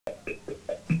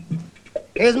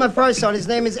Here's my first son. His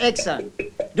name is Exxon.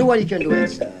 Do what you can do,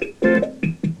 Exxon.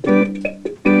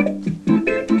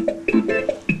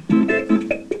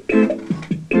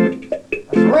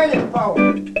 That's radio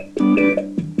power.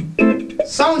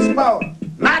 Sounds power.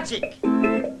 Magic.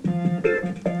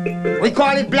 We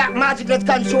call it black magic that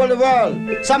control the world.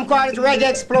 Some call it reggae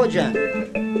explosion.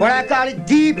 But I call it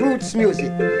deep roots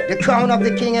music. The crown of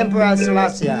the King Emperor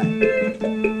Selassie.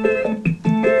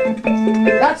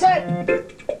 That's it.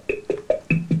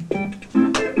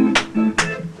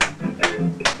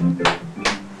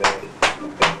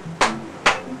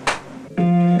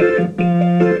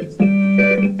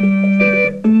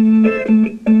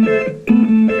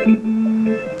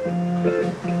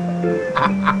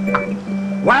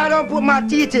 Why I don't put my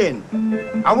teeth in?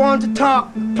 I want to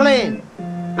talk plain,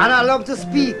 and I love to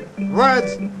speak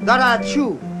words that are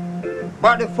true.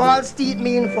 But the false teeth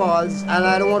mean false, and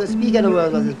I don't want to speak any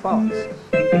words that is false.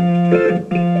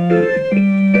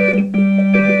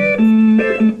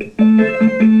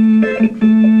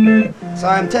 So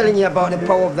I'm telling you about the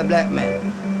power of the black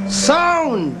man.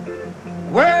 Sound,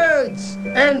 words,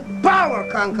 and power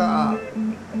conquer all.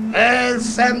 All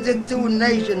 72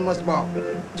 nations must bow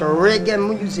to reggae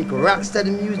music,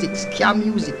 rocksteady music, ska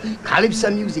music, calypso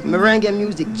music, merengue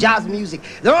music, jazz music.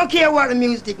 They don't care what the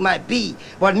music might be,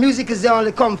 but music is the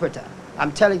only comforter.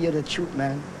 I'm telling you the truth,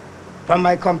 man. From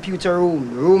my computer room,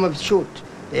 the room of truth,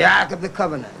 the Ark of the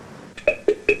Covenant.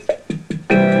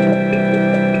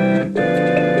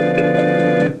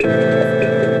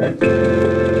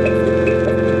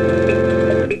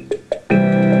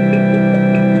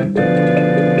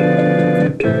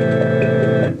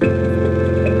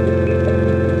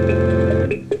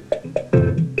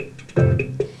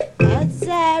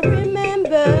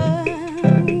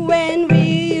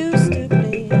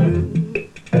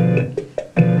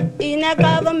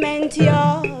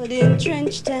 Yard in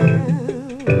Trench Town,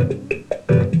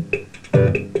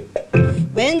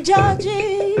 when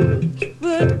Georgie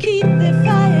would keep the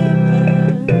fire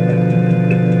burning.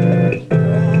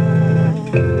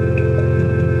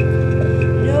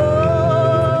 No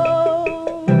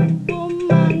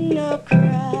woman no cry,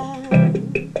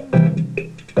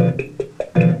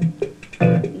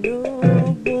 no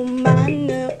woman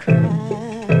no cry,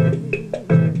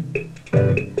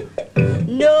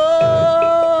 no.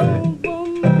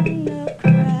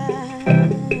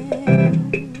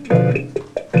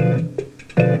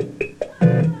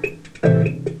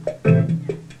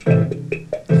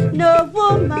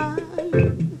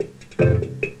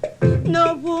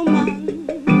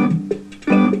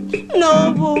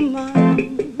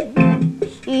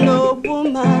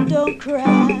 Don't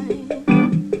cry,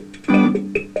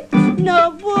 no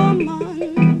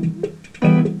woman,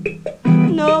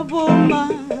 no woman,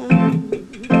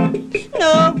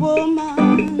 no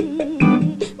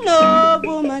woman, no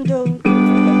woman don't cry.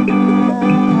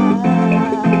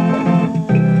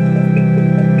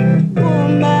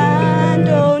 Woman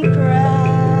don't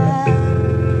cry,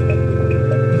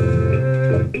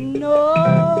 no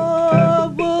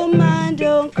woman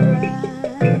don't cry.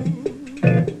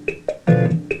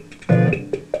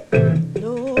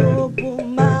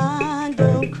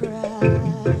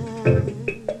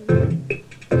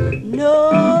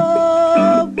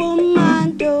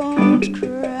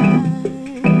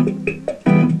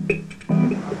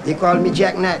 They call me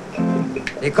Jack Knack.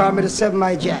 They call me the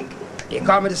 7-Eye Jack. They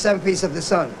call me the 7th piece of the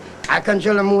sun. I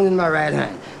control the moon in my right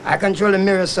hand. I control the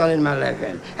mirror sun in my left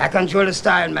hand. I control the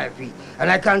star in my feet. And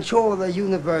I control the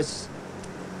universe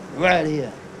right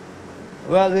here.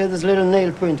 Well, where this little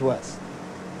nail print was.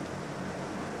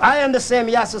 I am the same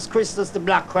Jesus Christus, the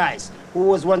Black Christ, who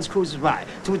was once crucified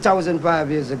 2,005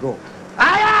 years ago.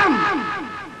 I am!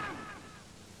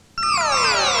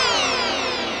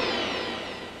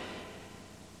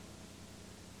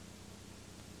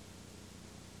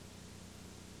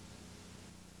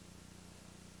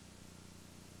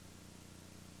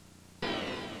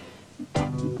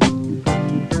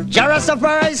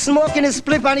 Jarastafari is smoking his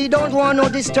spliff and he don't want no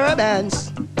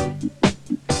disturbance.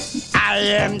 I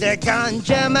am the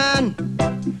ganja man,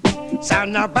 so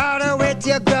no bother with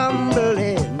your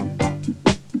grumbling.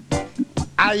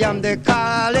 I am the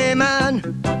Kali man,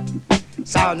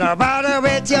 so no bother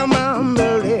with your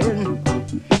mumbling.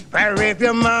 For if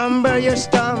you mumble, you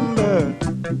stumble,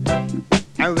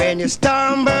 and when you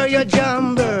stumble, you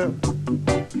jumble.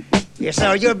 Yeah,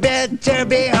 so you better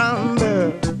be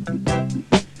humble.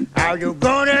 Are you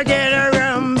gonna get a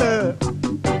rumble?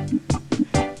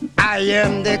 I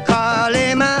am the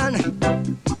Kali man,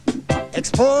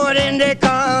 exporting the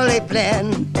Kali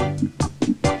plan.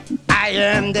 I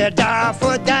am the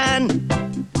Darfur Dan,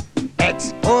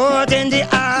 export in the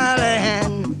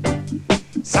island.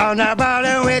 So no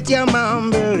bother with your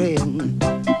mumbling,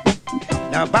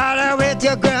 no bother with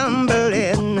your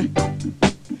grumbling,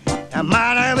 no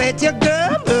bother with your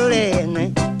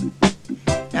grumbling,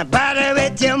 no bother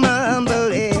with your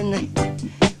mumbling.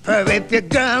 For if you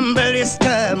grumble, you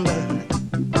stumble.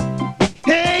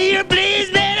 Hey, you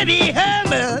please better be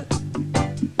humble.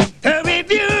 Oh, if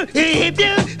you,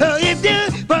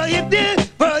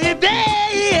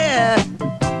 yeah.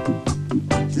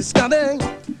 Scummy,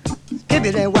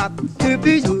 skibbity wop,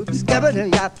 doopy doop, skibbity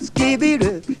yop,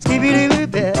 skibbity, skibbity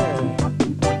whoop,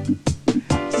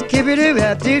 skibbity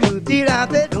wop, doopy dop,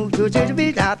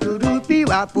 doopy dop, doopy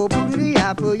wop, doopy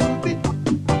yop, doopy.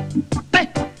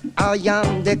 I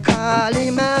am the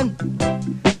Kali man,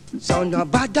 so no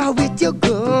bother with your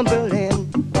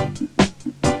grumbling.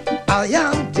 I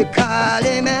am the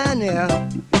Kali man, yeah.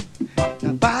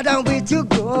 No bother with your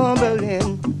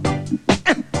grumbling.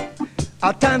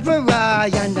 Our time for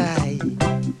I and I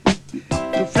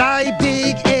to fly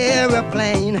big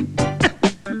aeroplane.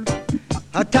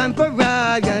 Our time for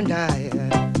I and I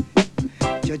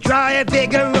to drive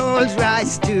bigger Rolls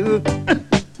Royce too.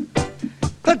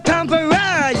 A time for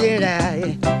I and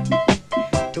I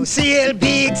to sail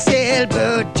big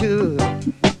sailboat too.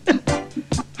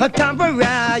 A time for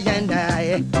I and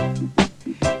I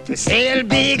to sail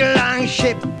big long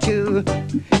ship too.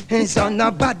 And so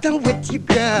no bother with your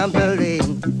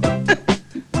grumbling,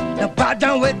 no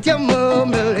bother with your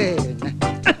mumbling,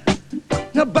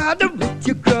 no bother with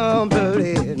your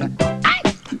grumbling,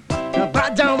 no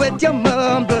bother with your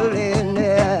mumbling.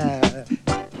 Yeah.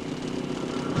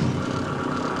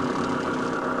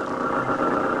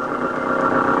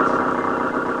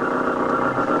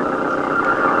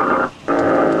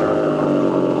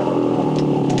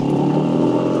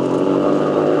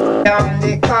 I'm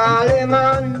the Kali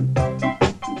man,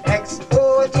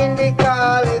 exporting the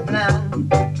Kali plan.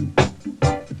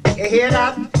 You hear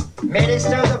that?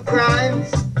 Ministers of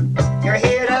crimes. You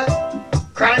hear that?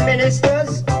 Crime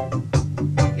ministers.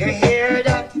 You hear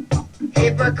that?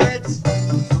 Hypocrites.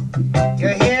 You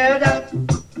hear that?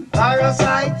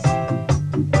 Parasites.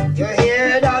 You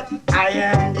hear that? I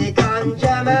am the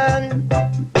ganja man.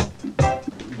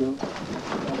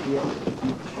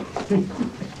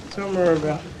 Somewhere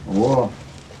about. Whoa.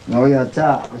 Now you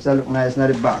talk. It's look nice in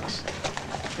the box.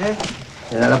 Eh?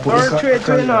 Or trade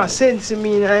to no sense to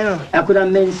me, I know. I could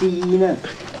have meant see you know.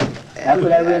 I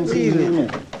could have meant see you know.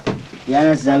 You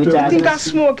understand? I think I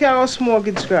smoke, I smoke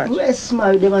it scratch. We're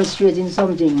smart demonstrating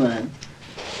something, man.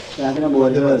 Talking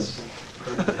about herbs.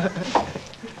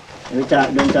 We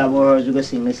talk, don't talk about herbs, we go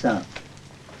sing the song.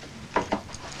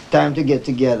 Time to get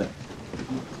together.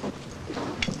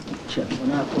 Sure, I'm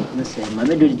not putting the same, man.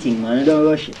 I do the thing, man. I don't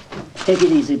rush it. Take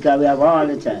it easy, because we have all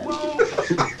the time.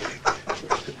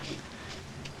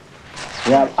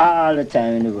 We have all the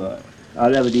time in the world. All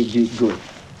we have to do is do it good.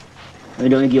 We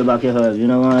don't give back your herbs. You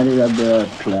know what? It's a blood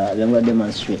clot. Then we'll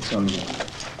demonstrate something.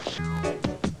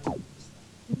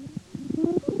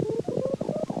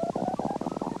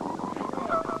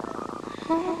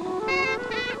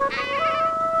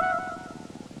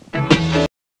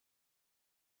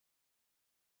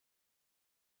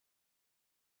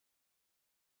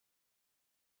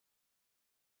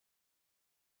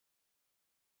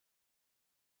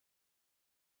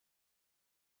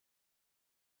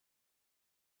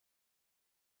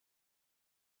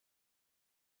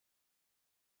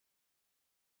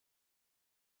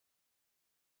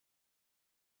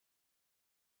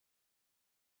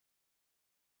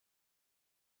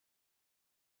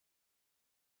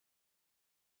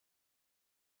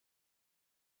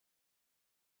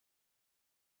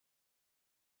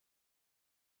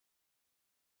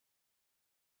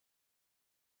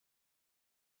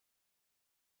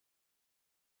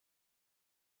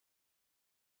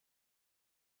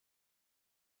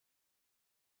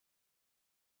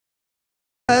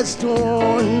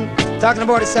 Stone, talking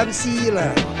about the seven seal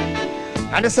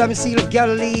and the seven seal of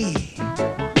Galilee.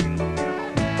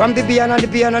 From the beyond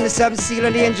and the seven seal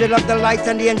and the angel of the light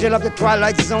and the angel of the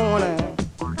twilight zone.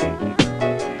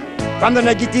 From the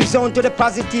negative zone to the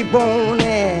positive bone.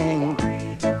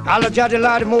 All of the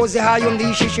Lord Moses high on the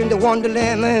issues in the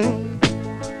wonderland.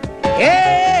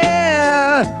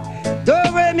 Yeah, do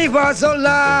re mi fa sol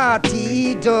la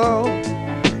ti do.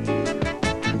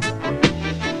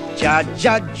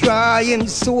 Jah dry him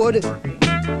sword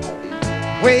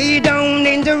way down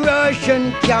in the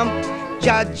Russian camp.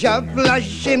 Jah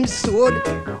flash him sword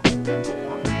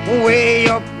way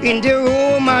up in the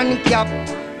Roman camp.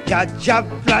 Jah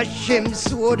flash him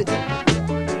sword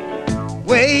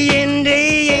way in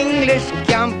the English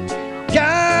camp.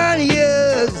 Can't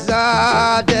you was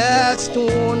that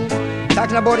stone.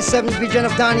 Talking about the seventh vision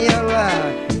of Daniel.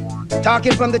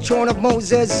 Talking from the throne of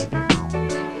Moses.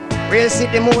 Where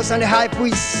sit the Most and the high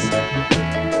priest.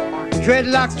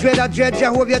 Dreadlocks, dread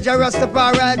Jehovah,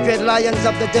 Rastafari, dread lions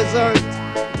of the desert.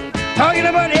 Talking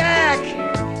about the ark.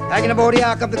 Talking about the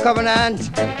ark of the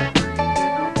covenant.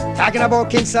 Talking about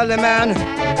King Solomon.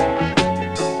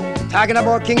 Talking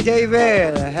about King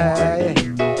David.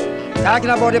 Talking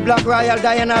about the Black Royal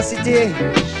Dynasty.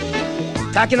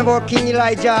 Talking about King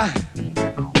Elijah.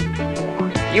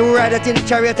 You ride it in the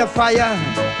chariot of fire.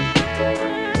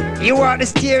 You are the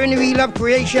steering wheel of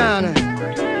creation.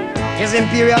 His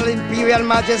Imperial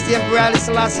Majesty, Emperor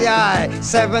Selassie I.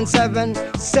 7, 7,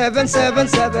 7, 7,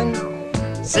 7.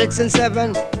 6 and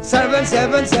 7, 7,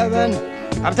 7, 7.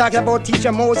 I'm talking about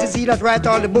teacher Moses, he that write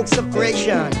all the books of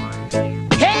creation.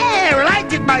 Hey,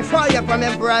 lighted by fire from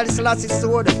Emperor Selassie's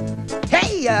sword.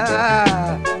 Hey,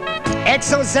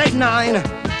 Exo Z9,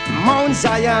 Mount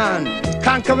Zion,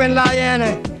 conquering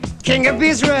lion, King of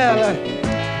Israel.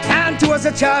 And to us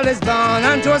a child is born,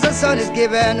 and to us a son is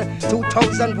given.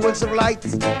 2,000 volts of light,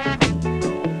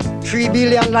 3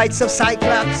 billion lights of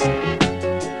Cyclops.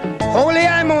 Holy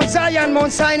I, Mount Zion,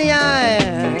 Mount Sinai.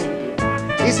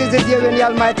 This is the day when the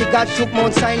Almighty God shook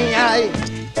Mount Sinai.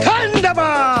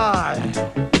 Thunderball!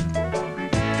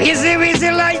 Busy,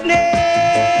 busy lightning!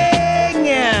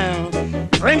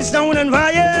 Brimstone and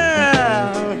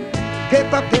fire!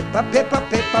 Pepper, pepper, pepper,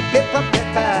 pepper, pepper,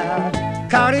 pepper.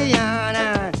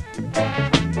 Cariana.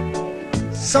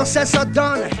 Success are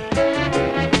done.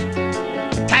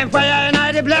 Time for you and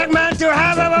I, the black man, to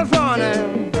have our fun.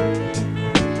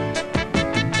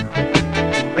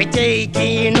 We're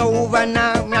taking over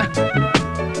now.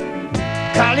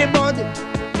 Calibod,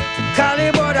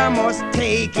 I must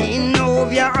taking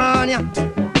over your on ya.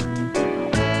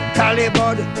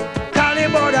 Calibod,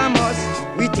 I must,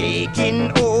 we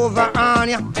taking over on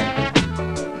ya.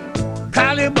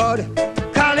 Calibod,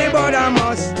 I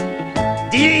must.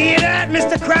 Do you hear that,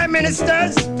 Mr. Crime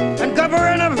Ministers and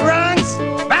Governor of France?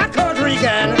 Back out,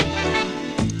 Regan.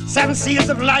 7 seals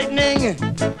of lightning.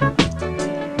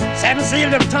 7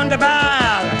 seals of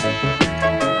thunderball.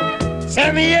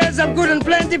 7 years of good and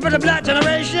plenty for the black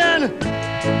generation.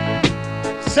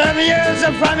 7 years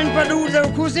of famine for those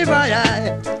who crucify.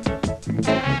 Hey!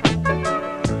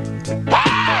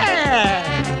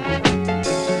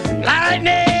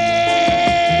 Lightning!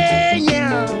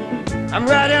 Yeah. I'm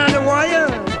riding on the wire,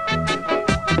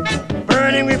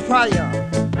 burning with fire.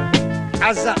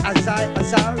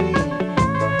 Azari.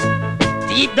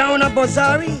 Deep down a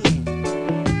Bozari.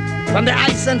 From the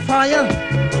ice and fire,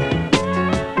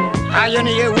 iron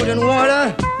here, wood and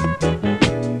water,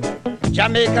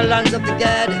 Jamaica, lands of the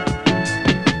dead,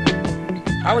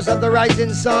 house of the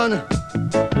rising sun.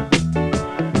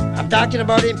 I'm talking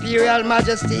about Imperial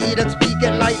Majesty, he that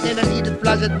speaketh lightning and he that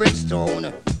flasheth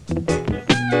brimstone.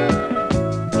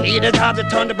 He that hath the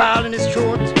thunderball in his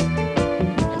throat.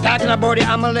 I'm talking about the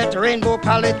amulet, rainbow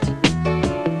palette.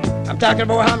 I'm talking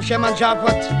about Hamshem and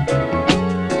Japhet.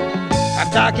 I'm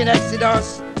talking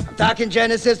Exodus, I'm talking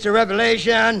Genesis to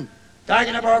Revelation,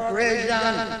 talking about creation,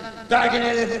 talking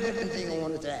anything I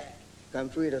want to say. I'm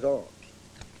free at all.